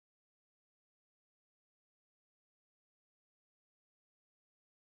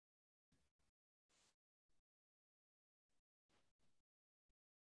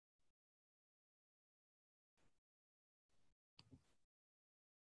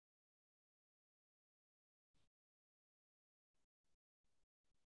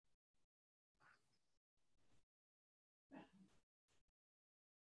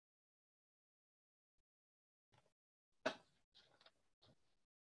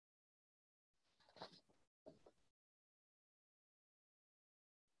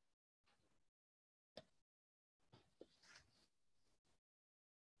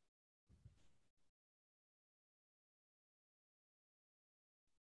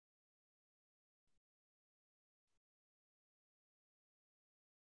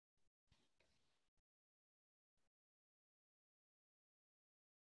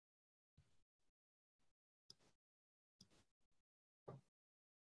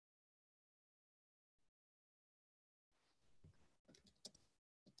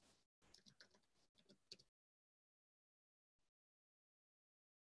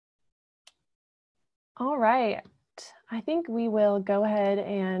All right, I think we will go ahead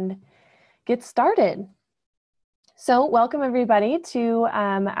and get started. So welcome everybody to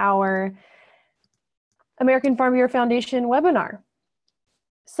our American Farm Bureau Foundation webinar.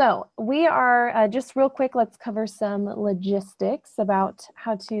 So we are, just real quick, let's cover some logistics about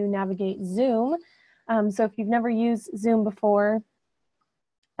how to navigate Zoom. So if you've never used Zoom before,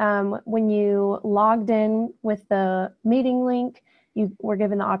 when you logged in with the meeting link, you were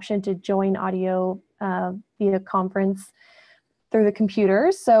given the option to join audio via conference through the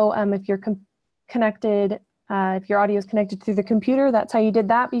computer. So if you're connected, if your audio is connected through the computer, that's how you did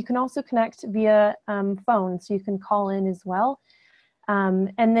that. But you can also connect via phone, so you can call in as well.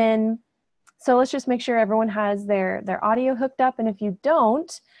 And then, so let's just make sure everyone has their audio hooked up. And if you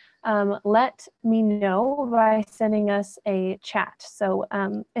don't, let me know by sending us a chat. So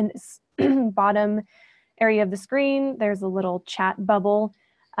in the bottom area of the screen, there's a little chat bubble.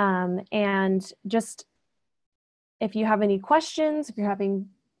 And just if you have any questions, if you're having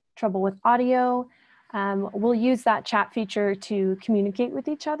trouble with audio, we'll use that chat feature to communicate with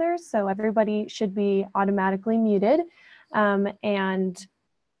each other. So everybody should be automatically muted. And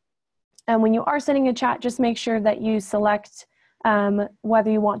when you are sending a chat, just make sure that you select whether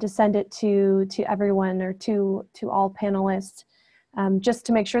you want to send it to everyone or to all panelists, just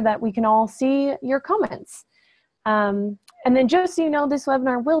to make sure that we can all see your comments. And then just so you know, this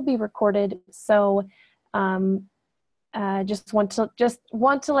webinar will be recorded. So just want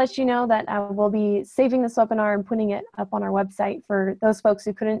to let you know that I will be saving this webinar and putting it up on our website for those folks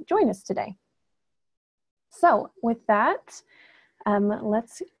who couldn't join us today. So with that,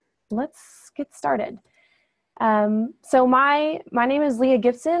 let's get started. So my name is Leah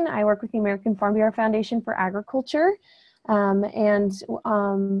Gibson. I work with the American Farm Bureau Foundation for Agriculture, and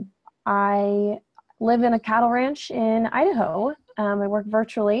I live in a cattle ranch in Idaho. I work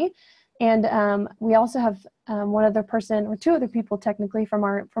virtually, and we also have one other person, or two other people technically, from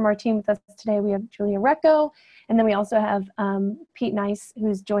our team with us today. We have Julia Recco, and then we also have Pete Nice,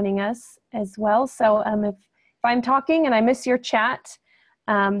 who's joining us as well. So if I'm talking and I miss your chat,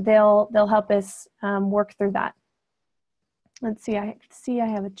 they'll help us work through that. Let's see, I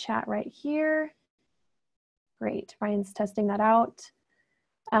have a chat right here. Great, Ryan's testing that out.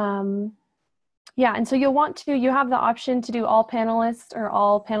 Yeah, and so you have the option to do all panelists or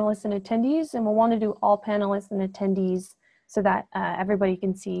all panelists and attendees, and we'll want to do all panelists and attendees so that everybody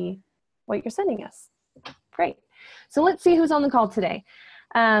can see what you're sending us. Great. So let's see who's on the call today.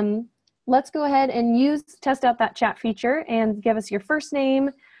 Let's go ahead and test out that chat feature and give us your first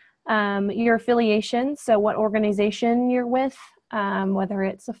name, your affiliation, so what organization you're with, whether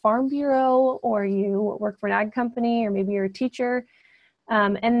it's a farm bureau or you work for an ag company or maybe you're a teacher.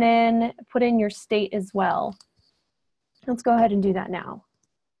 And then put in your state as well. Let's go ahead and do that now.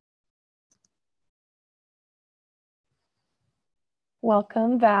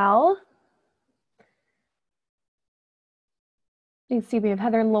 Welcome, Val. You can see we have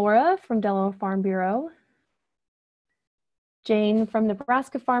Heather and Laura from Delaware Farm Bureau. Jane from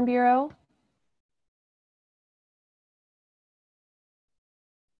Nebraska Farm Bureau.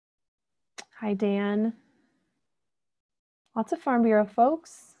 Hi, Dan. Lots of Farm Bureau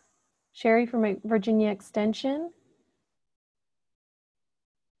folks. Sherry from Virginia Extension.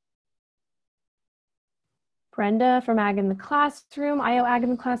 Brenda from Ag in the Classroom, IO Ag in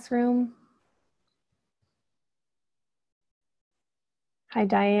the Classroom. Hi,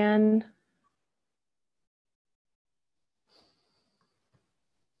 Diane.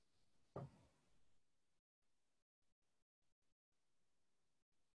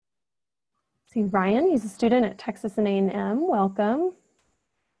 See Ryan, he's a student at Texas A&M, welcome.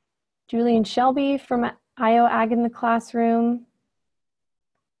 Julie and Shelby from IO Ag in the Classroom.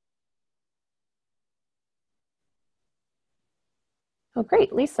 Oh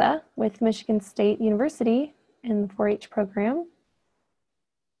great, Lisa with Michigan State University in the 4-H program.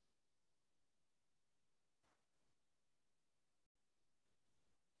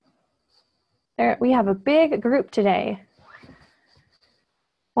 There, we have a big group today.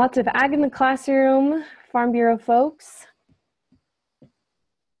 Lots of Ag in the Classroom, Farm Bureau folks.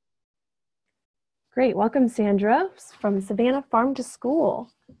 Great, welcome Sandra from Savannah Farm to School.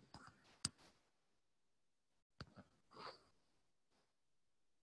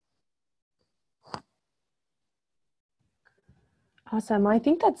 Awesome, well, I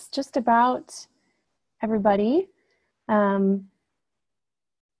think that's just about everybody.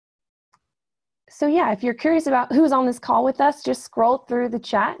 So yeah, if you're curious about who's on this call with us, just scroll through the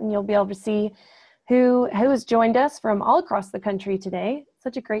chat and you'll be able to see who has joined us from all across the country today.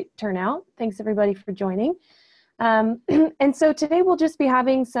 Such a great turnout. Thanks everybody for joining. And so today we'll just be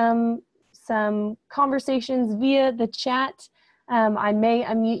having some some conversations via the chat. I may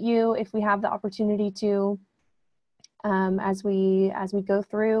unmute you if we have the opportunity to as we go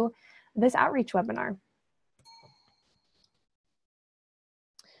through this outreach webinar.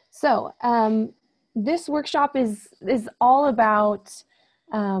 So this workshop is all about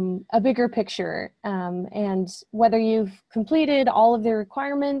a bigger picture, and whether you've completed all of the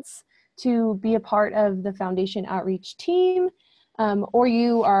requirements to be a part of the Foundation Outreach team, or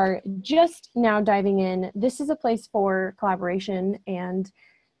you are just now diving in, this is a place for collaboration and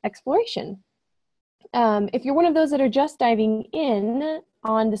exploration. If you're one of those that are just diving in,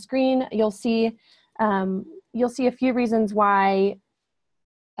 on the screen, you'll see a few reasons why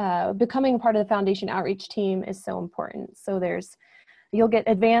becoming a part of the Foundation Outreach team is so important. So you'll get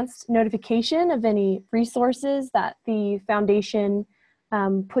advanced notification of any resources that the Foundation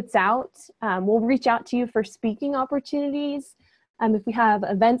puts out. We'll reach out to you for speaking opportunities. If we have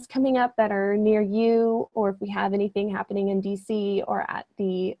events coming up that are near you, or if we have anything happening in DC or at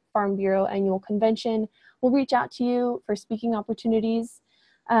the Farm Bureau Annual Convention, we'll reach out to you for speaking opportunities.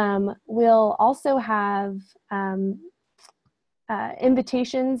 We'll also have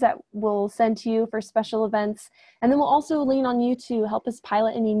invitations that we'll send to you for special events. And then we'll also lean on you to help us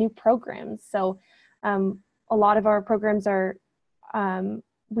pilot any new programs. So a lot of our programs are,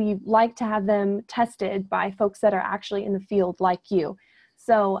 we like to have them tested by folks that are actually in the field like you.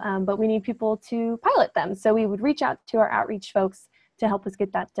 So, but we need people to pilot them. So we would reach out to our outreach folks to help us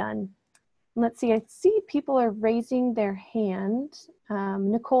get that done. Let's see, I see people are raising their hand.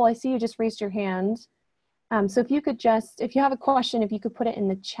 Nicole, I see you just raised your hand. So if you could if you have a question, if you could put it in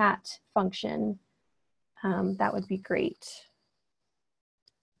the chat function, that would be great.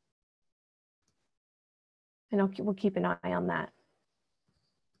 And we'll keep an eye on that.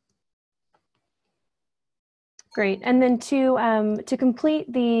 Great. And then to complete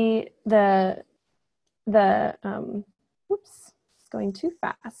whoops, it's going too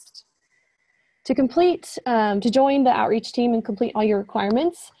fast. To join the outreach team and complete all your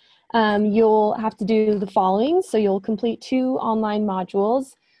requirements, you'll have to do the following. So you'll complete 2 online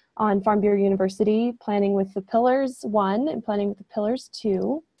modules on Farm Bureau University, Planning with the Pillars 1 and Planning with the Pillars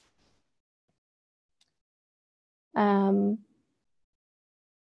 2.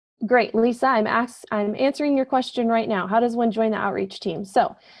 Great, Lisa, I'm answering your question right now. How does one join the outreach team?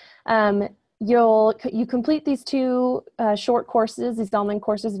 So you complete these 2 short courses, these online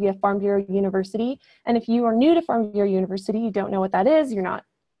courses via Farm Bureau University. And if you are new to Farm Bureau University, you don't know what that is, you're not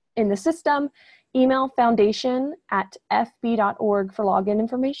in the system, email foundation@fb.org for login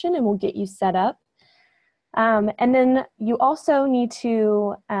information and we'll get you set up. And then you also need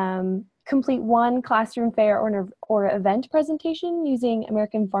to complete 1 classroom fair or event presentation using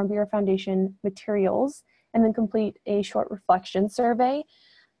American Farm Bureau Foundation materials, and then complete a short reflection survey.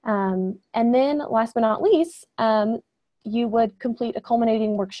 And then last but not least, you would complete a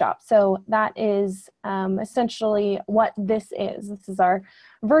culminating workshop. So that is essentially what this is. This is our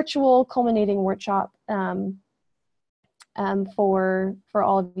virtual culminating workshop for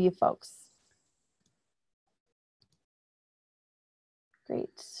all of you folks.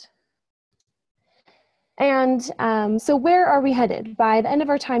 Great. And so where are we headed? By the end of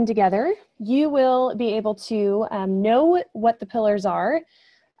our time together, you will be able to know what the pillars are.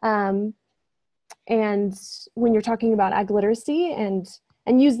 And when you're talking about ag literacy, and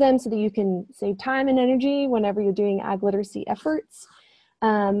use them so that you can save time and energy whenever you're doing ag literacy efforts.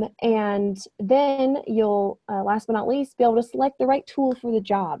 And then you'll, last but not least, be able to select the right tool for the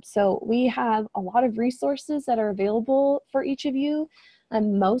job. So we have a lot of resources that are available for each of you.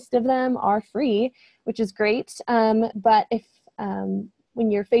 Most of them are free, which is great. But if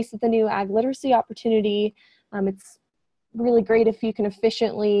when you're faced with a new ag literacy opportunity, it's really great if you can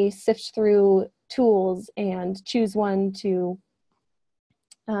efficiently sift through tools and choose one to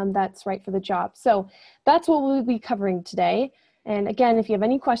that's right for the job. So that's what we'll be covering today. And again, if you have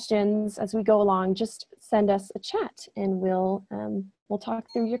any questions as we go along, just send us a chat and we'll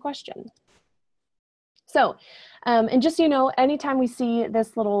talk through your question. So, and just so you know, anytime we see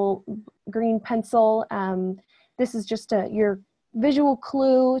this little green pencil, this is just your visual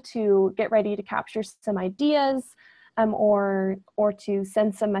clue to get ready to capture some ideas or to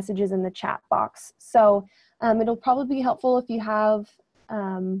send some messages in the chat box. So it'll probably be helpful if you have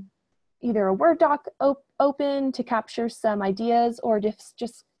either a Word doc open to capture some ideas, or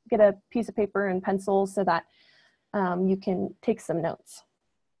just get a piece of paper and pencil so that you can take some notes.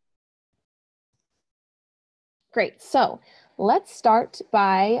 Great, so let's start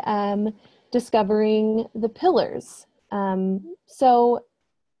by discovering the pillars. The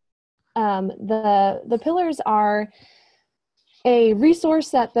pillars are a resource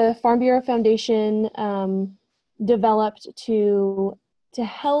that the Farm Bureau Foundation developed to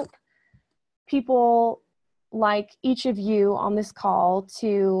help people like each of you on this call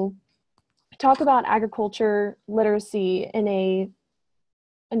to talk about agriculture literacy in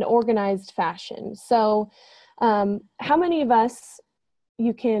an organized fashion. So how many of us,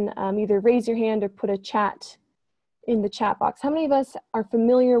 you can either raise your hand or put a chat in the chat box. How many of us are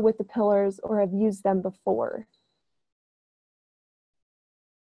familiar with the pillars or have used them before?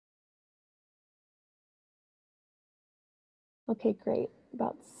 Okay, great.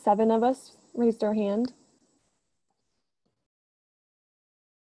 About 7 of us raised our hand.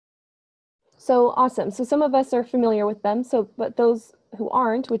 So awesome. So some of us are familiar with them. But those who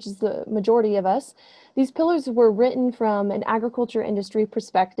aren't, which is the majority of us, these pillars were written from an agriculture industry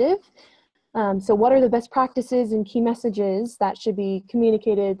perspective. So what are the best practices and key messages that should be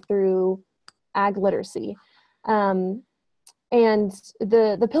communicated through ag literacy? And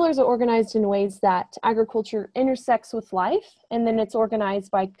the pillars are organized in ways that agriculture intersects with life, and then it's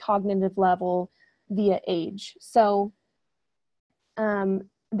organized by cognitive level via age. So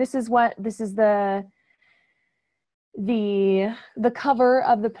this is the cover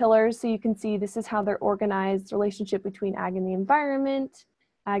of the pillars. So you can see this is how they're organized: relationship between ag and the environment,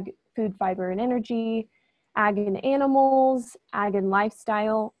 ag, food, fiber, and energy, ag and animals, ag and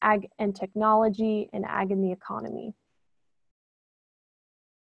lifestyle, ag and technology, and ag and the economy.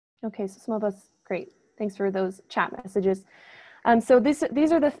 Okay, so some of us, great. Thanks for those chat messages. So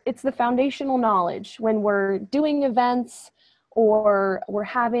it's the foundational knowledge when we're doing events or we're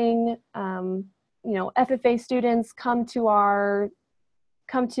having, FFA students come to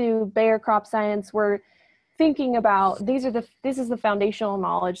Bayer Crop Science. We're thinking about, this is the foundational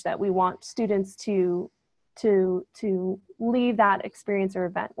knowledge that we want students to leave that experience or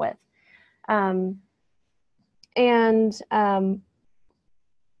event with.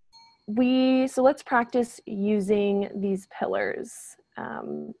 So let's practice using these pillars.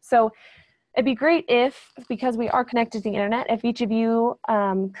 So it'd be great if, because we are connected to the internet, if each of you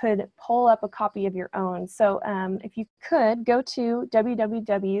could pull up a copy of your own. So if you could go to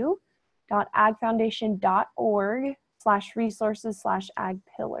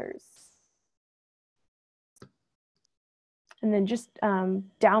www.agfoundation.org/resources/agpillars. And then just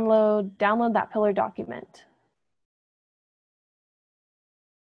download that pillar document.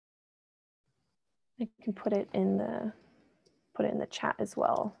 I can put it in the chat as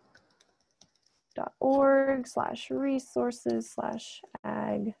well.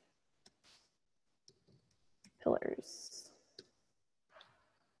 .org/resources/ag pillars.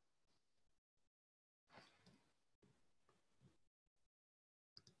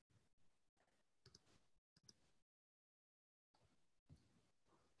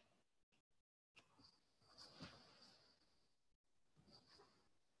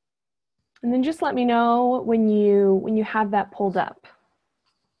 And then just let me know when you have that pulled up.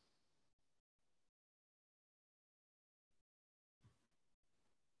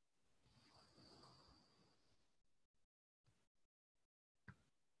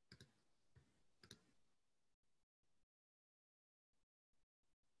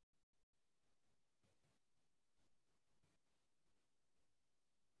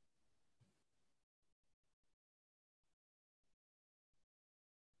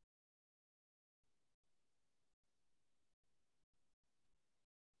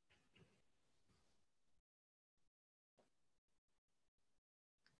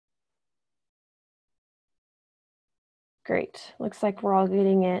 Great. Looks like we're all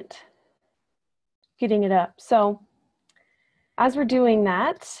getting it up. So as we're doing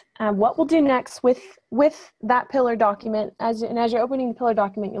that, what we'll do next with that pillar document, as you're opening the pillar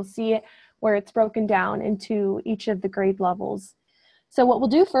document, you'll see it where it's broken down into each of the grade levels. So what we'll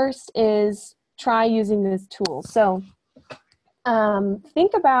do first is try using this tool. So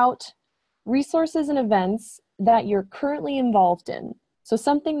think about resources and events that you're currently involved in. So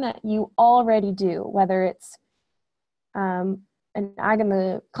something that you already do, whether it's an Ag in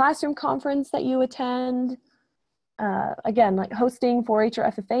the Classroom conference that you attend, again, like hosting 4-H or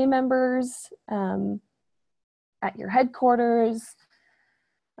FFA members at your headquarters.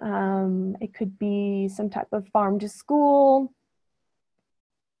 It could be some type of farm to school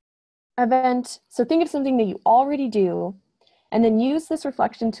event. So think of something that you already do, and then use this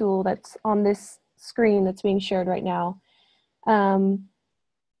reflection tool that's on this screen that's being shared right now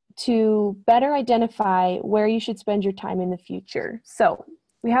to better identify where you should spend your time in the future. So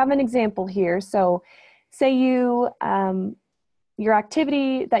we have an example here. So say your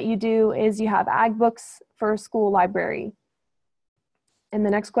activity that you do is you have ag books for a school library. And the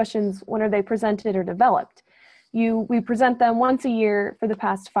next question is, when are they presented or developed? we present them once a year for the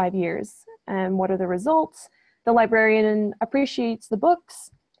past 5 years. And what are the results? The librarian appreciates the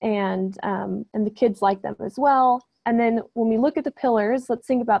books, and the kids like them as well. And then when we look at the pillars, let's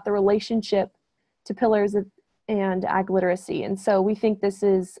think about the relationship to pillars and ag literacy. And so we think this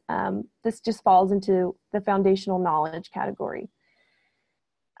just falls into the foundational knowledge category.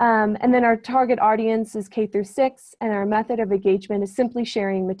 And then our target audience is K through 6, and our method of engagement is simply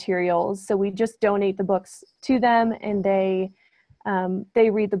sharing materials. So we just donate the books to them, and they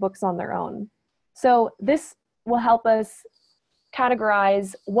read the books on their own. So this will help us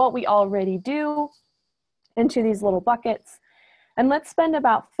categorize what we already do into these little buckets. And let's spend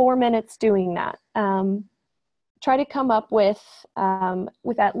about 4 minutes doing that. Try to come up with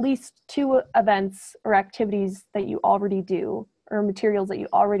at least 2 events or activities that you already do, or materials that you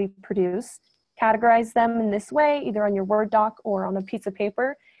already produce. Categorize them in this way, either on your Word doc or on a piece of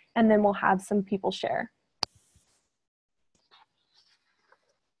paper, and then we'll have some people share.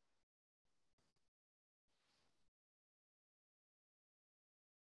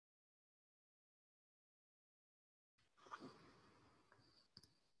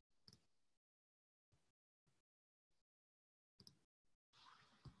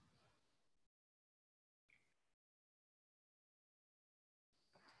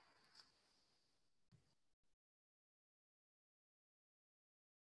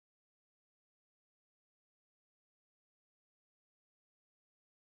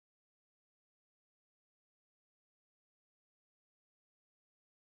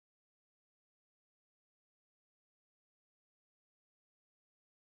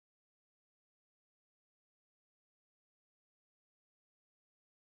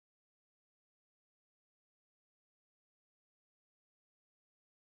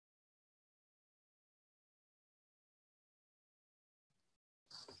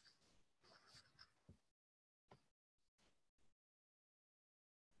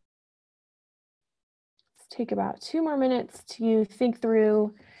 Take about 2 more minutes to think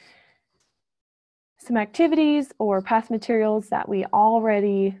through some activities or past materials that we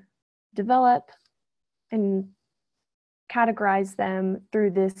already develop and categorize them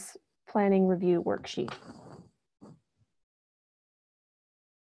through this planning review worksheet.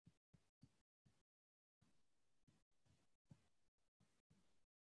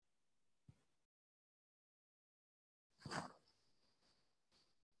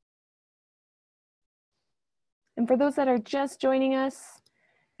 And for those that are just joining us,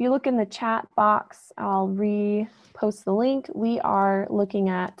 if you look in the chat box, I'll repost the link. We are looking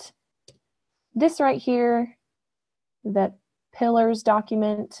at this right here, that pillars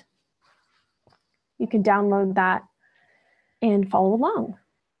document. You can download that and follow along.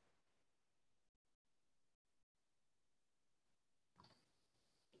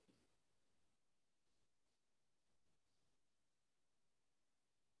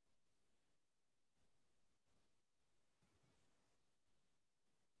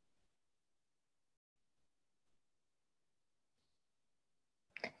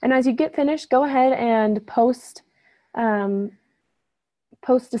 And as you get finished, go ahead and post a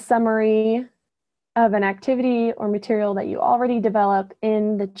summary of an activity or material that you already developed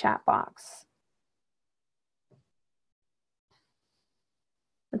in the chat box.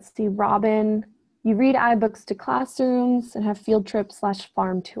 Let's see, Robin, you read iBooks to classrooms and have field trips /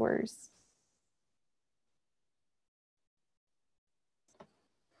 farm tours.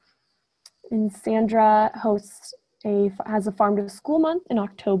 And Sandra has a farm to school month in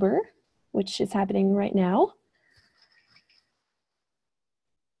October, which is happening right now.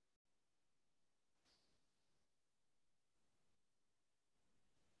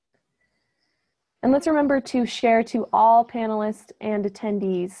 And let's remember to share to all panelists and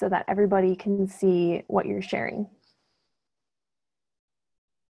attendees so that everybody can see what you're sharing.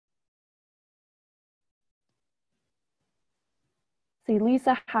 See,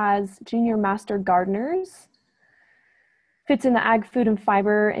 Lisa has Junior Master Gardeners. Fits in the Ag, Food, and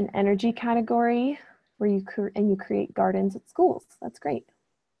Fiber and Energy category, where you create gardens at schools. That's great.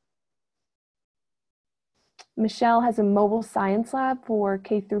 Michelle has a mobile science lab for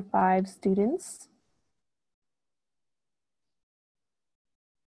K through 5 students.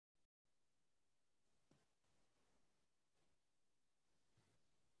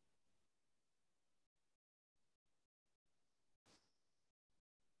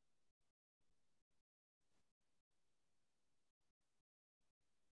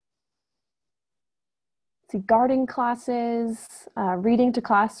 See, garden classes, reading to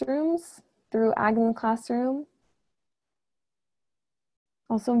classrooms through Ag in the Classroom.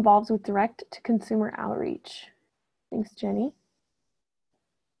 Also involved with direct to consumer outreach. Thanks, Jenny.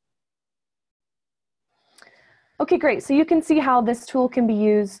 Okay, great. So you can see how this tool can be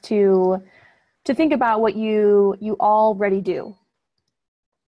used to think about what you already do.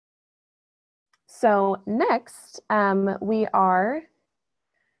 So next, we are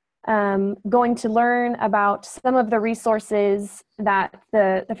going to learn about some of the resources that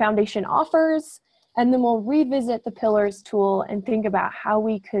the foundation offers, and then we'll revisit the Pillars tool and think about how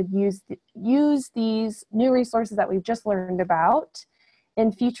we could use these new resources that we've just learned about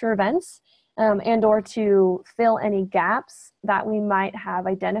in future events, and or to fill any gaps that we might have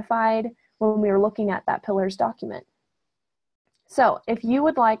identified when we were looking at that Pillars document. So if you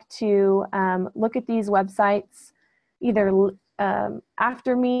would like to look at these websites either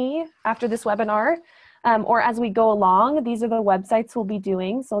after this webinar, or as we go along, these are the websites we'll be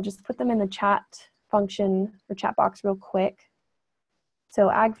doing. So I'll just put them in the chat function or chat box real quick. So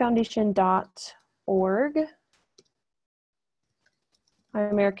agfoundation.org,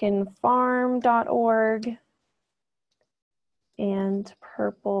 myamericanfarm.org, and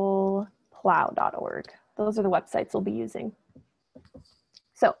purpleplow.org. Those are the websites we'll be using.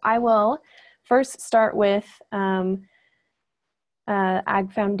 So I will first start with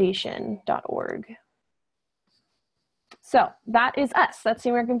agfoundation.org. So that is us. That's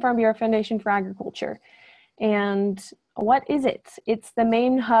the American Farm Bureau Foundation for Agriculture. And what is it? It's the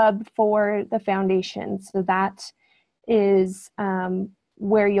main hub for the foundation. So that is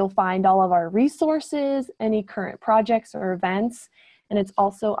where you'll find all of our resources, any current projects or events, and it's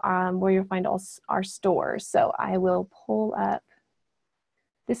also where you'll find all our stores. So I will pull up,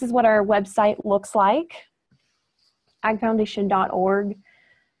 this is what our website looks like, agfoundation.org.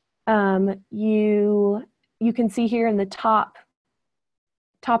 You can see here in the top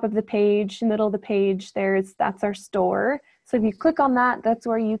of the page, middle of the page, that's our store. So if you click on that, that's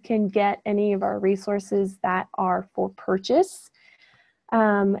where you can get any of our resources that are for purchase.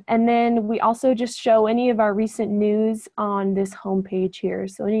 And then we also just show any of our recent news on this homepage here.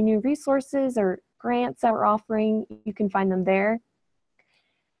 So any new resources or grants that we're offering, you can find them there.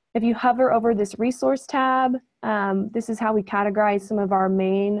 If you hover over this resource tab, this is how we categorize some of our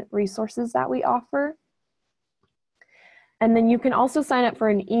main resources that we offer. And then you can also sign up for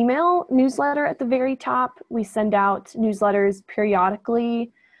an email newsletter at the very top. We send out newsletters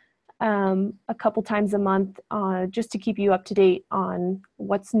periodically, a couple times a month, just to keep you up to date on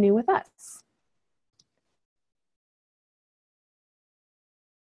what's new with us.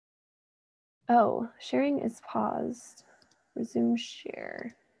 Oh, sharing is paused. Resume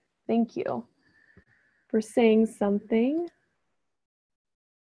share. Thank you for saying something.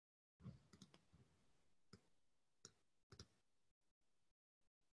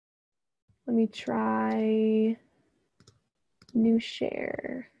 Let me try new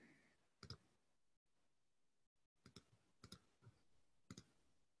share.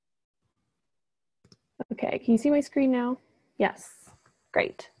 Okay, can you see my screen now? Yes,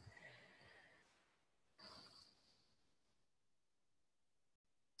 great.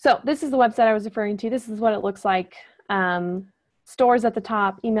 So this is the website I was referring to. This is what it looks like. Stores at the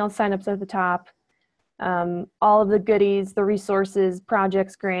top, email signups at the top, all of the goodies, the resources,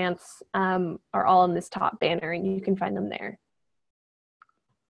 projects, grants are all in this top banner, and you can find them there.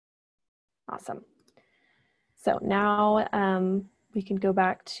 Awesome. So now we can go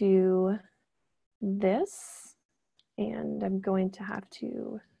back to this, and I'm going to have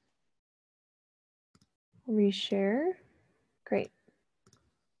to reshare. Great.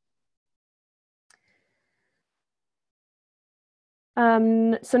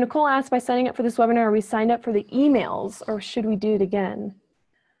 So Nicole asked, by signing up for this webinar, are we signed up for the emails, or should we do it again?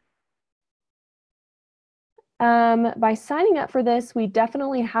 By signing up for this, we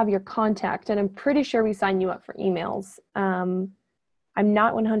definitely have your contact, and I'm pretty sure we sign you up for emails. I'm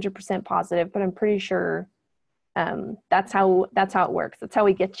not 100% positive, but I'm pretty sure that's how it works. That's how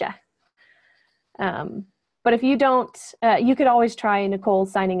we get you. But if you don't, you could always try Nicole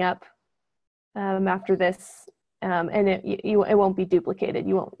signing up after this, and it won't be duplicated.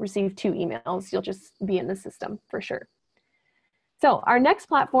 You won't receive 2 emails. You'll just be in the system for sure. So our next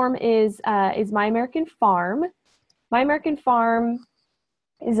platform is My American Farm. My American Farm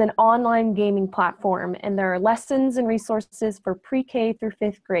is an online gaming platform, and there are lessons and resources for pre-K through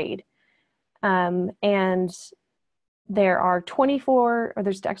 5th grade. And there are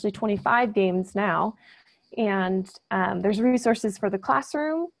there's actually 25 games now. And there's resources for the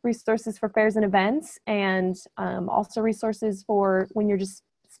classroom, resources for fairs and events, and also resources for when you're just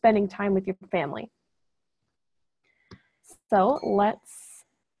spending time with your family. So let's,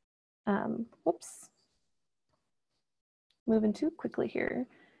 whoops, moving too quickly here.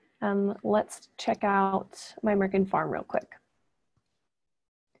 Let's check out My American Farm real quick.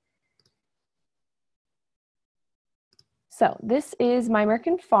 So this is My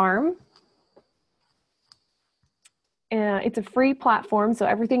American Farm. It's a free platform, so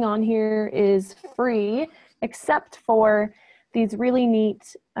everything on here is free, except for these really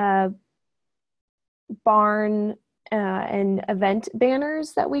neat barn and event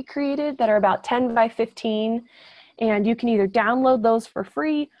banners that we created that are about 10 by 15. And you can either download those for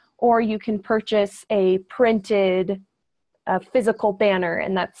free, or you can purchase a printed physical banner,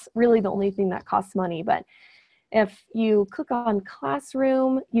 and that's really the only thing that costs money. But if you click on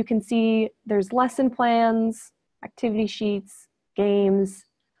Classroom, you can see there's lesson plans, activity sheets, games,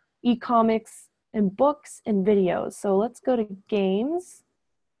 e-comics, and books and videos. So let's go to games.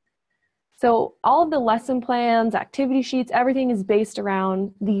 So all of the lesson plans, activity sheets, everything is based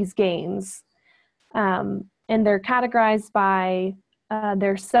around these games. And they're categorized by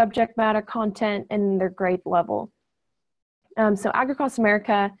their subject matter content and their grade level. So Agricross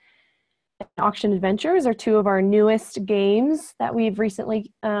America and Auction Adventures are two of our newest games that we've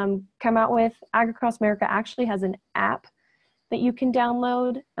recently come out with. Agricross America actually has an app that you can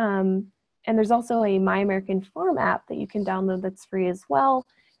download. And there's also a My American Farm app that you can download that's free as well,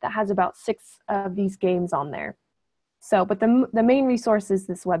 that has about 6 of these games on there. So, but the main resource is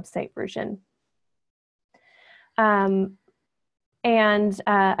this website version.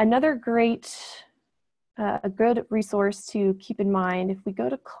 Another great, a good resource to keep in mind, if we go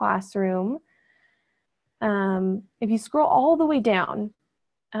to Classroom, if you scroll all the way down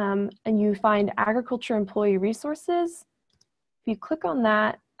and you find Agriculture Employee Resources, if you click on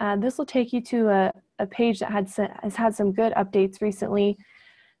that, this will take you to a page that has had some good updates recently.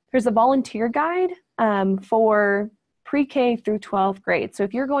 There's a volunteer guide for pre-K through 12th grade. So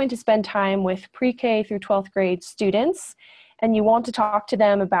if you're going to spend time with pre-K through 12th grade students and you want to talk to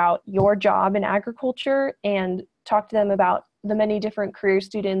them about your job in agriculture and talk to them about the many different career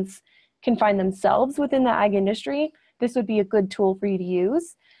students can find themselves within the ag industry, this would be a good tool for you to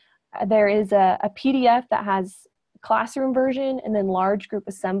use. There is a PDF that has classroom version and then large group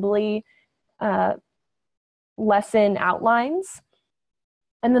assembly lesson outlines.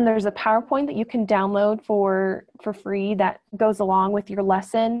 And then there's a PowerPoint that you can download for free that goes along with your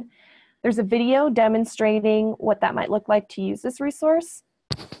lesson. There's a video demonstrating what that might look like to use this resource.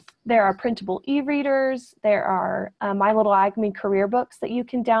 There are printable e-readers. There are My Little Ag career books that you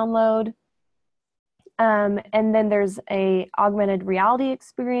can download. And then there's a augmented reality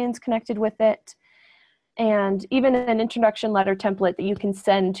experience connected with it. And even an introduction letter template that you can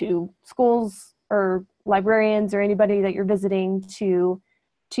send to schools or librarians or anybody that you're visiting to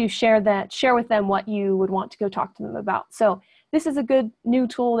share with them what you would want to go talk to them about. So this is a good new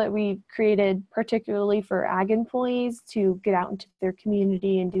tool that we created particularly for ag employees to get out into their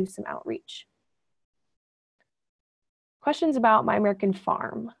community and do some outreach. Questions about My American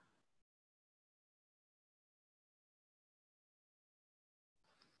Farm?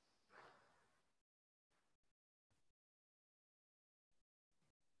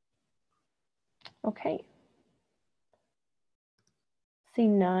 Okay. See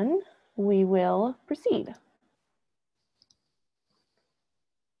none, we will proceed.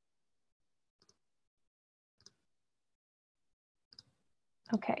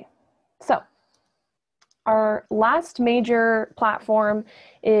 Okay, so our last major platform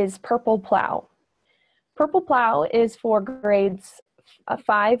is Purple Plow. Purple Plow is for grades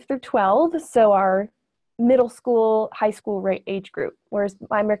 5 through 12, so our middle school, high school age group, whereas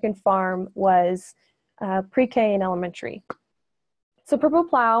My American Farm was pre-K and elementary. So Purple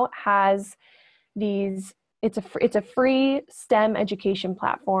Plow has these, it's a free STEM education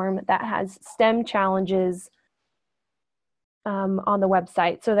platform that has STEM challenges on the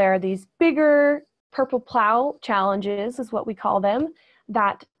website. So there are these bigger Purple Plow challenges, is what we call them,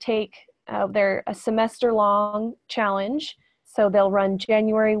 that take, they're a semester-long challenge. So they'll run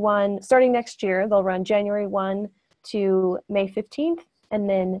January 1, starting next year, they'll run January 1 to May 15th, and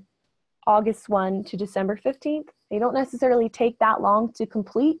then August 1 to December 15th. They don't necessarily take that long to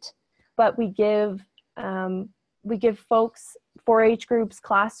complete, but we give folks, 4-H groups,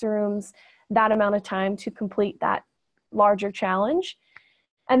 classrooms, that amount of time to complete that larger challenge.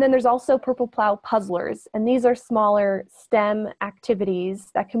 And then there's also Purple Plow Puzzlers, and these are smaller STEM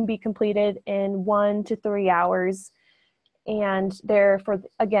activities that can be completed in 1 to 3 hours, and they're for,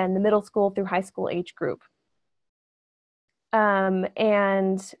 again, the middle school through high school age group.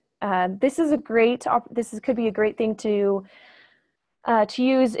 This is a great, could be a great thing to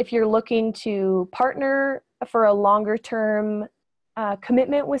use if you're looking to partner for a longer term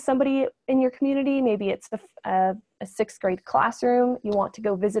commitment with somebody in your community. Maybe it's a 6th grade classroom. You want to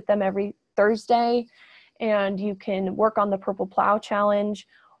go visit them every Thursday, and you can work on the Purple Plow Challenge.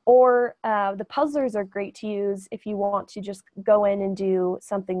 Or the puzzlers are great to use if you want to just go in and do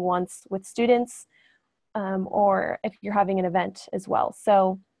something once with students, or if you're having an event as well.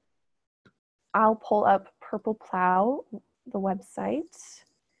 So I'll pull up Purple Plow, the website,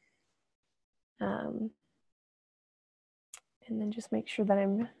 and then just make sure that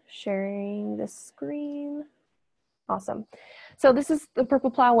I'm sharing the screen. Awesome. So this is the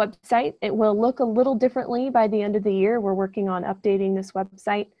Purple Plow website. It will look a little differently by the end of the year. We're working on updating this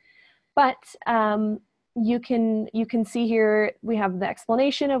website, but you can see here we have the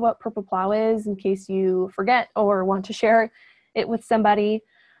explanation of what Purple Plow is in case you forget or want to share it with somebody.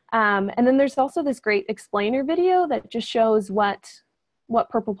 And then there's also this great explainer video that just shows what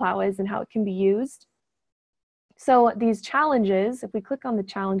Purple Plow is and how it can be used. So these challenges, if we click on the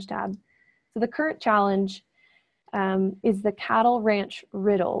challenge tab, so the current challenge is the cattle ranch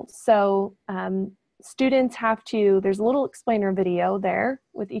riddle. So students have to, there's a little explainer video there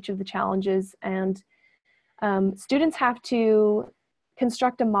with each of the challenges, and students have to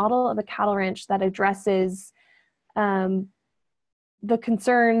construct a model of a cattle ranch that addresses the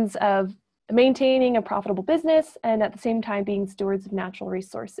concerns of maintaining a profitable business and at the same time being stewards of natural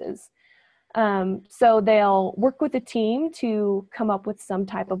resources. So they'll work with a team to come up with some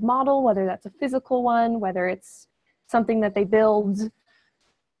type of model, whether that's a physical one, whether it's something that they build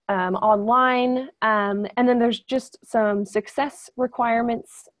online. And then there's just some success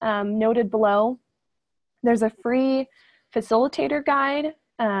requirements noted below. There's a free facilitator guide.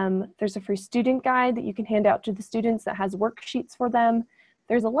 There's a free student guide that you can hand out to the students that has worksheets for them.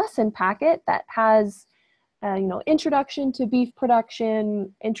 There's a lesson packet that has introduction to beef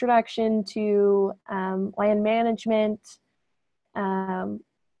production, introduction to land management,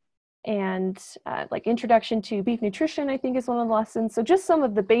 and like introduction to beef nutrition, I think is one of the lessons. So just some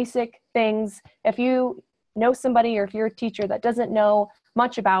of the basic things. If you know somebody or if you're a teacher that doesn't know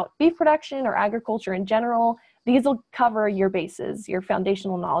much about beef production or agriculture in general, these will cover your bases, your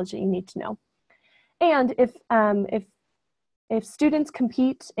foundational knowledge that you need to know. And if students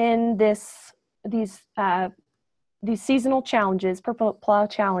compete in these seasonal challenges, Purple Plow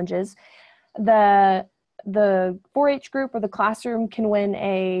challenges, the 4-H group or the classroom can win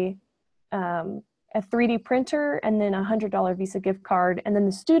a 3D printer and then a $100 Visa gift card. And then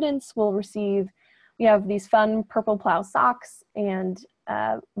the students will receive, we have these fun Purple Plow socks and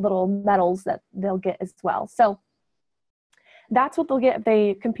little medals that they'll get as well. So that's what they'll get if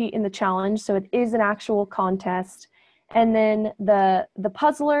they compete in the challenge. So it is an actual contest. And then the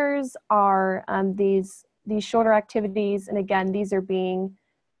puzzlers are these shorter activities. And again, these are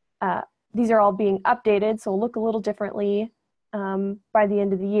all being updated, so it'll look a little differently by the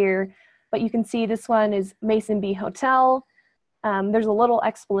end of the year. But you can see this one is Mason Bee Hotel. There's a little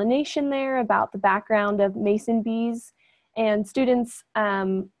explanation there about the background of Mason bees, and students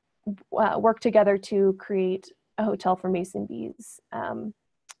work together to create a hotel for Mason bees.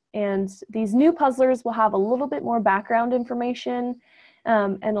 And these new puzzlers will have a little bit more background information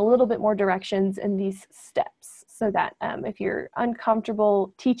and a little bit more directions in these steps, so that if you're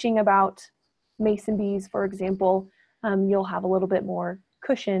uncomfortable teaching about Mason bees, for example, you'll have a little bit more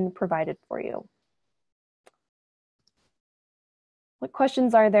cushion provided for you. What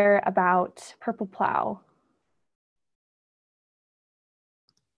questions are there about Purple Plow?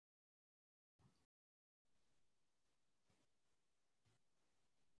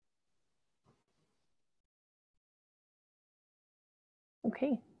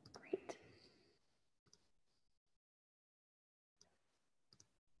 Okay, great.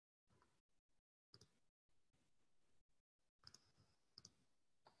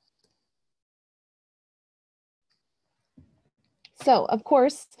 So, of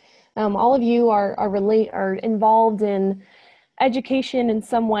course, all of you are involved in education in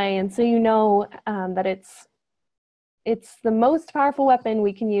some way, and so you know that it's the most powerful weapon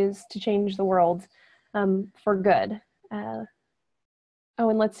we can use to change the world for good. Oh,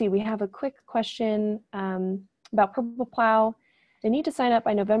 and let's see, we have a quick question about Purple Plow. They need to sign up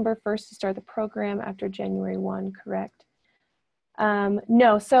by November 1st to start the program after January 1, correct?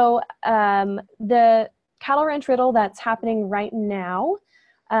 No, so the cattle ranch riddle that's happening right now,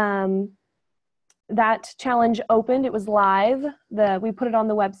 that challenge opened, it was live. We put it on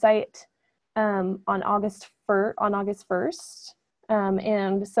the website on August 1st.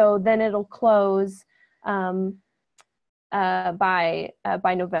 And so then it'll close by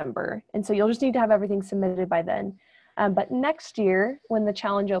November. And so you'll just need to have everything submitted by then. But next year, when the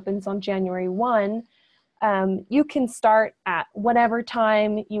challenge opens on January 1, you can start at whatever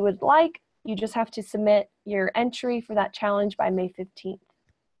time you would like. You just have to submit your entry for that challenge by May 15th.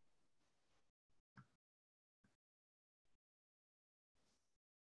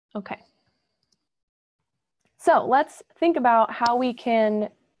 Okay. So let's think about how we can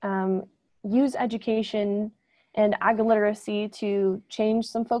use education and ag literacy to change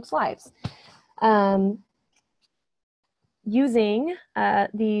some folks' lives. Using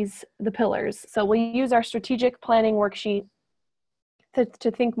the pillars. So we'll use our strategic planning worksheet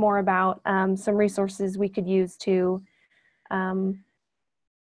to think more about some resources we could use to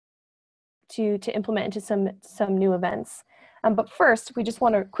implement into some new events. But first, we just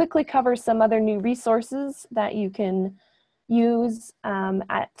want to quickly cover some other new resources that you can use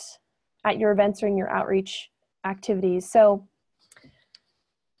at your events or in your outreach activities. So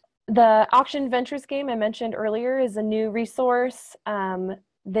the Auction Ventures game I mentioned earlier is a new resource.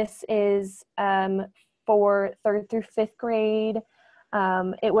 This is for 3rd through 5th grade.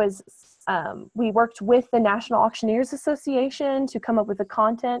 We worked with the National Auctioneers Association to come up with the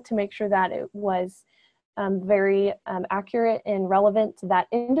content to make sure that it was very accurate and relevant to that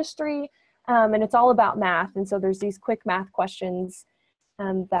industry. And it's all about math. And so there's these quick math questions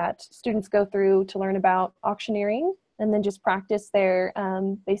that students go through to learn about auctioneering and then just practice their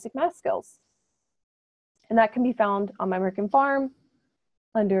basic math skills. And that can be found on My American Farm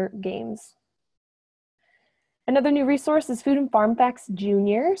under Games. Another new resource is Food and Farm Facts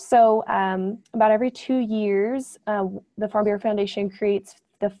Junior. So about every 2 years, the Farm Bureau Foundation creates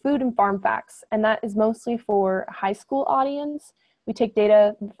the Food and Farm Facts, and that is mostly for a high school audience. We take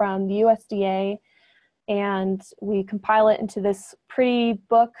data from the USDA and we compile it into this pretty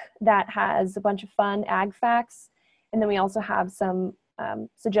book that has a bunch of fun ag facts. And then we also have some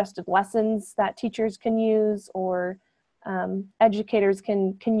suggested lessons that teachers can use or educators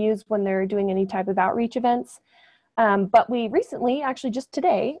can use when they're doing any type of outreach events. But we recently, actually just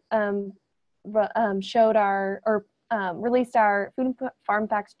today, released our Food and Farm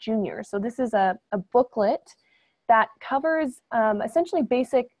Facts Junior. So this is a booklet that covers essentially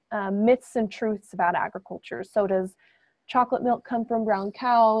basic myths and truths about agriculture. So does chocolate milk come from brown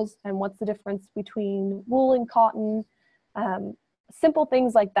cows? And what's the difference between wool and cotton? Simple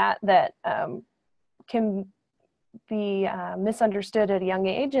things like that that can be misunderstood at a young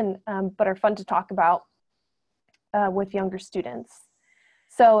age, and but are fun to talk about with younger students.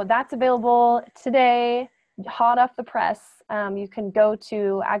 So that's available today, hot off the press. You can go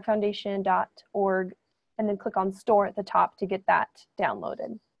to agfoundation.org and then click on store at the top to get that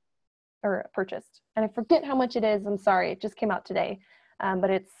downloaded or purchased. And I forget how much it is. I'm sorry, it just came out today. But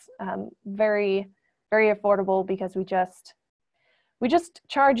it's very, very affordable because we just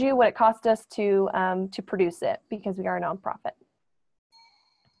charge you what it cost us to produce it because we are a nonprofit.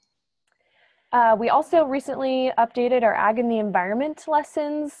 We also recently updated our Ag and the Environment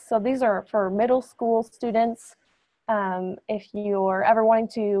lessons. So these are for middle school students. If you're ever wanting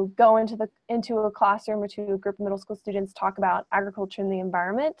to go into a classroom or to a group of middle school students, talk about agriculture and the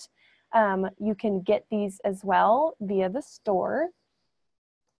environment, you can get these as well via the store.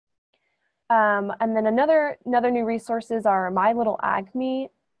 And then another new resources are My Little Ag-Me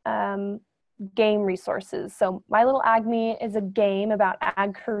game resources. So My Little Ag-Me is a game about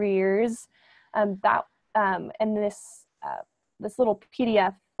ag careers. And this little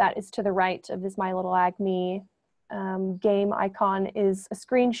PDF that is to the right of this My Little Ag-Me game icon is a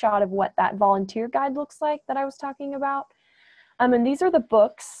screenshot of what that volunteer guide looks like that I was talking about. And these are the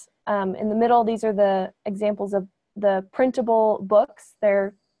books. In the middle, these are the examples of the printable books.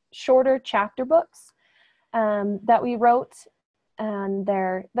 They're shorter chapter books that we wrote, and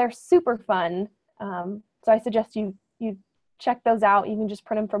they're super fun. So I suggest you check those out. You can just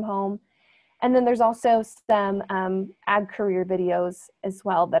print them from home. And then there's also some ag career videos as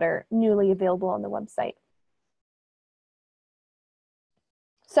well that are newly available on the website.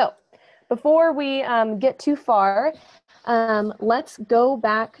 So before we get too far, let's go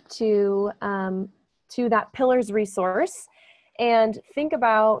back to that Pillars resource and think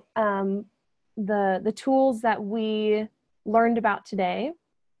about the tools that we learned about today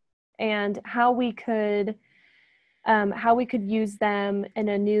and how we could use them in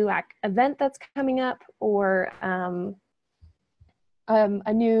a new event that's coming up, or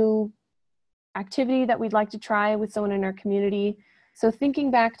a new activity that we'd like to try with someone in our community. So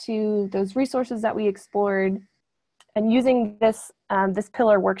thinking back to those resources that we explored and using this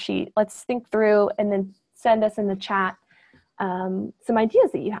pillar worksheet, let's think through and then send us in the chat some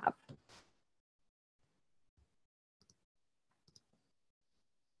ideas that you have.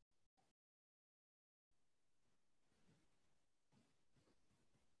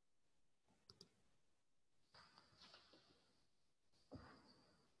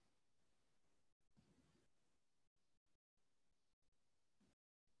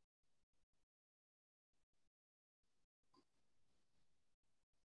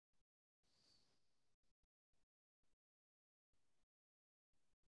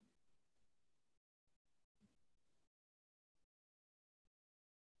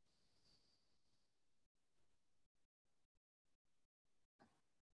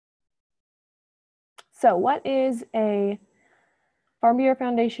 So what is a Farm Bureau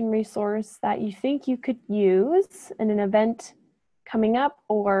Foundation resource that you think you could use in an event coming up,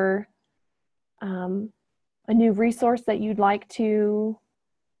 or a new resource that you'd like to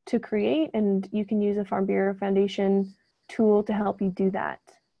create, and you can use a Farm Bureau Foundation tool to help you do that?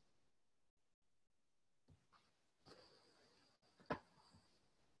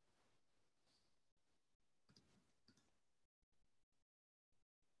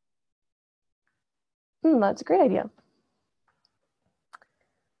 That's a great idea.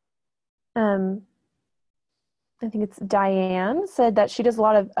 I think it's Diane said that she does a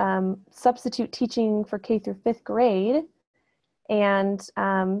lot of substitute teaching for K through 5th grade, and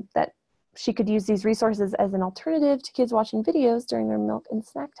that she could use these resources as an alternative to kids watching videos during their milk and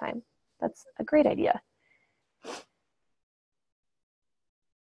snack time. That's a great idea.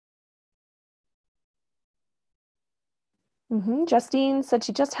 Justine said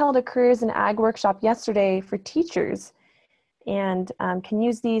she just held a careers in ag workshop yesterday for teachers, and can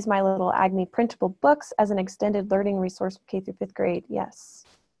use these My Little Ag Me printable books as an extended learning resource for K through 5th grade. Yes.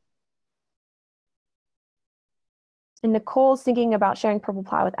 And Nicole's thinking about sharing Purple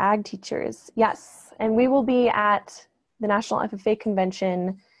Plow with ag teachers. Yes, and we will be at the National FFA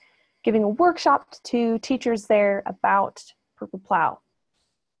Convention giving a workshop to teachers there about Purple Plow.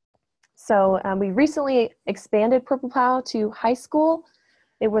 So we recently expanded Purple Plow to high school.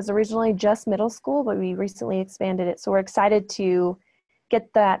 It was originally just middle school, but we recently expanded it. So we're excited to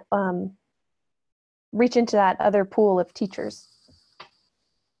get that, reach into that other pool of teachers.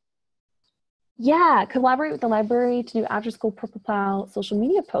 Yeah, collaborate with the library to do after-school Purple Plow social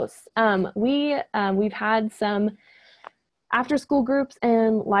media posts. We've had some after-school groups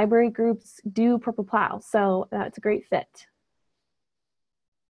and library groups do Purple Plow, so it's a great fit.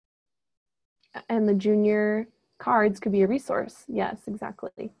 And the junior cards could be a resource. Yes,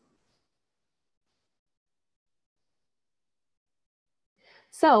 exactly.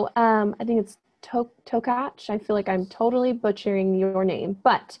 So I think it's Tokach. I feel like I'm totally butchering your name,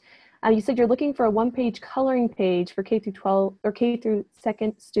 but you said you're looking for a one-page coloring page for K through 12 or K through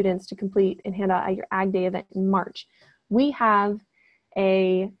 2nd students to complete and hand out at your Ag Day event in March. We have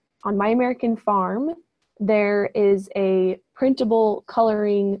on My American Farm, there is a printable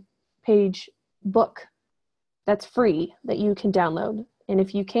coloring page book that's free that you can download. And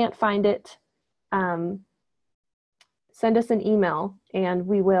if you can't find it, send us an email and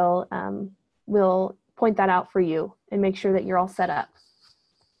we'll point that out for you and make sure that you're all set up.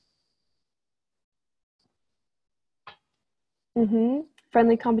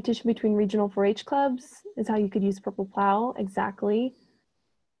 Friendly competition between regional 4-H clubs is how you could use Purple Plow. Exactly.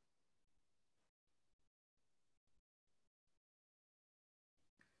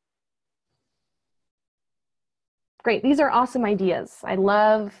 Great. These are awesome ideas. I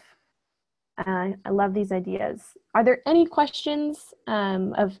love these ideas. Are there any questions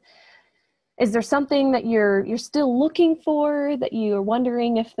is there something that you're still looking for, that you're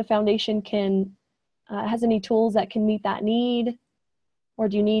wondering if the foundation has any tools that can meet that need? Or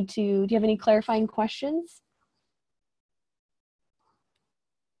do you have any clarifying questions?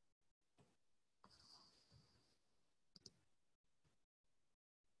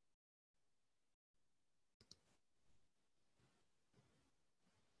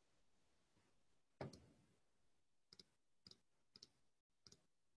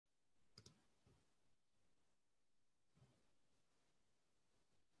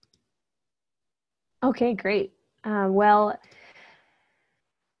 Okay, great. Well,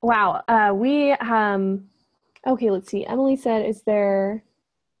 wow. Okay, let's see. Emily said, is there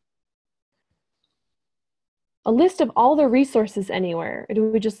a list of all the resources anywhere? Or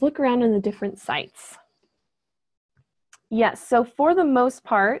do we just look around on the different sites? Yes, so for the most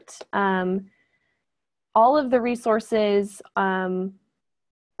part, all of the resources are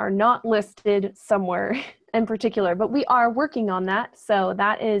not listed somewhere in particular, but we are working on that. So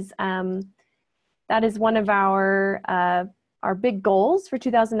that is one of our big goals for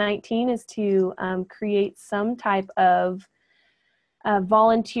 2019, is to create some type of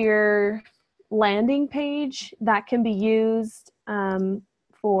volunteer landing page that can be used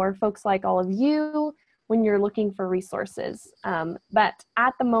for folks like all of you when you're looking for resources. But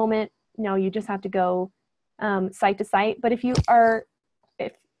at the moment, you just have to go site to site. But if you're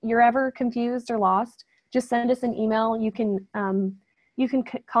ever confused or lost, just send us an email. You can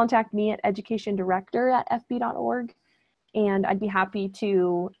contact me at educationdirector@fb.org, and I'd be happy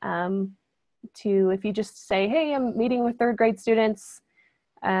to if you just say, hey, I'm meeting with 3rd grade students.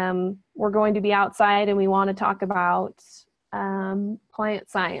 We're going to be outside and we want to talk about plant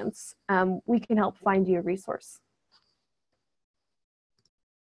science. We can help find you a resource.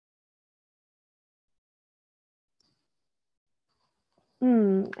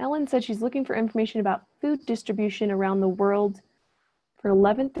 Ellen said she's looking for information about food distribution around the world for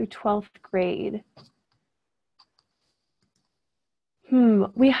 11th through 12th grade.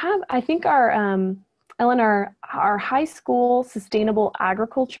 We have, I think our, Ellen, our high school sustainable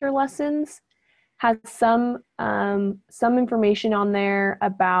agriculture lessons has some information on there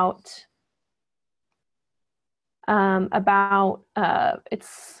about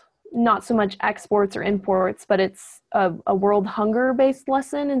it's not so much exports or imports, but it's a world hunger based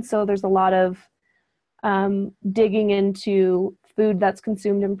lesson. And so there's a lot of digging into food that's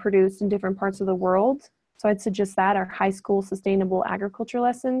consumed and produced in different parts of the world. So I'd suggest that, our high school sustainable agriculture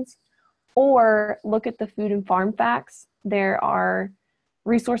lessons, or look at the food and farm facts. There are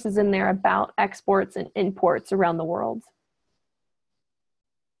resources in there about exports and imports around the world.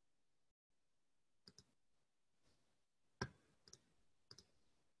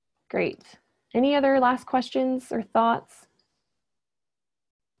 Great. Any other last questions or thoughts?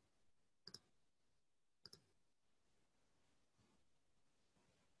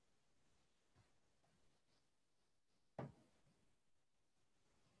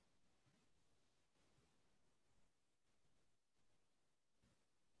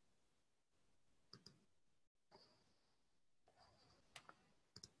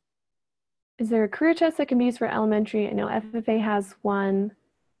 Is there a career test that can be used for elementary? I know FFA has one,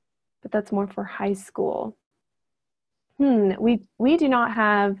 but that's more for high school. We do not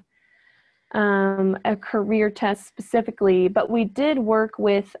have a career test specifically, but we did work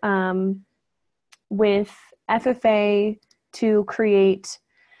with FFA to create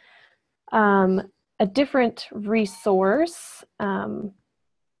a different resource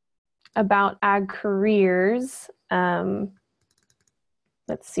about ag careers.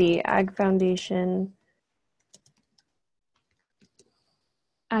 Let's see, Ag Foundation,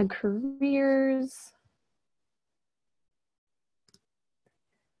 Ag Careers.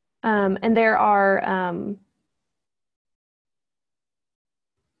 And there are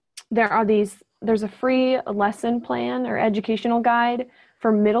these, there's a free lesson plan or educational guide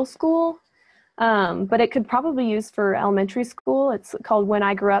for middle school, but it could probably use for elementary school. It's called When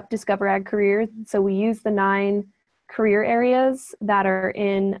I Grew Up, Discover Ag Careers. So we use the 9 career areas that are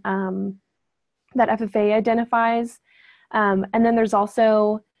in, that FFA identifies. And then there's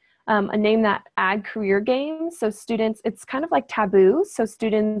also a Name That Ag Career game. So students, it's kind of like taboo. So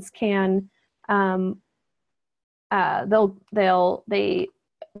students can, they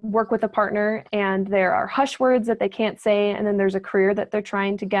work with a partner, and there are hush words that they can't say. And then there's a career that they're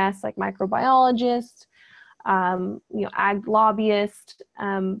trying to guess, like microbiologist, ag lobbyist.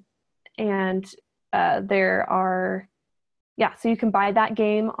 And there are, so you can buy that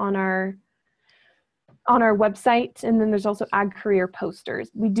game on our website. And then there's also ag career posters.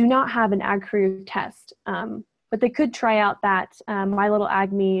 We do not have an ag career test, but they could try out that My Little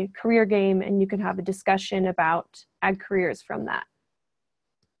Ag Me career game, and you can have a discussion about ag careers from that.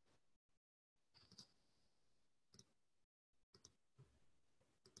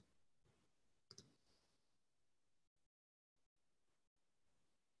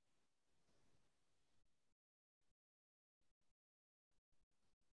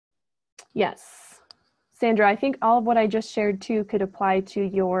 Yes. Sandra, I think all of what I just shared too could apply to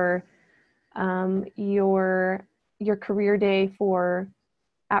your career day for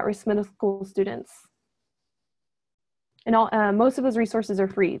at-risk middle school students. And most of those resources are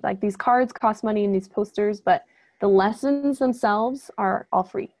free. Like these cards cost money and these posters, but the lessons themselves are all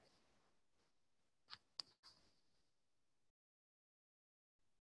free.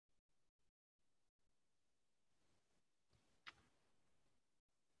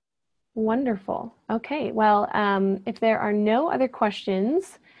 Wonderful. Okay, well, if there are no other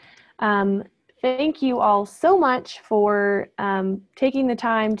questions, thank you all so much for taking the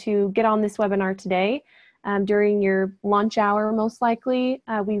time to get on this webinar today during your lunch hour, most likely.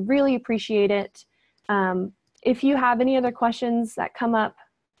 We really appreciate it. If you have any other questions that come up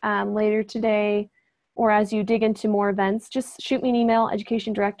later today, or as you dig into more events, just shoot me an email,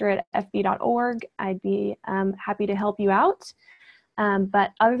 educationdirector@fb.org. I'd be happy to help you out.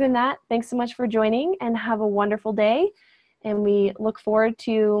 But other than that, thanks so much for joining, and have a wonderful day. And we look forward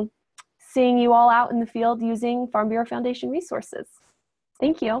to seeing you all out in the field using Farm Bureau Foundation resources.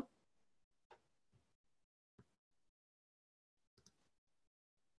 Thank you.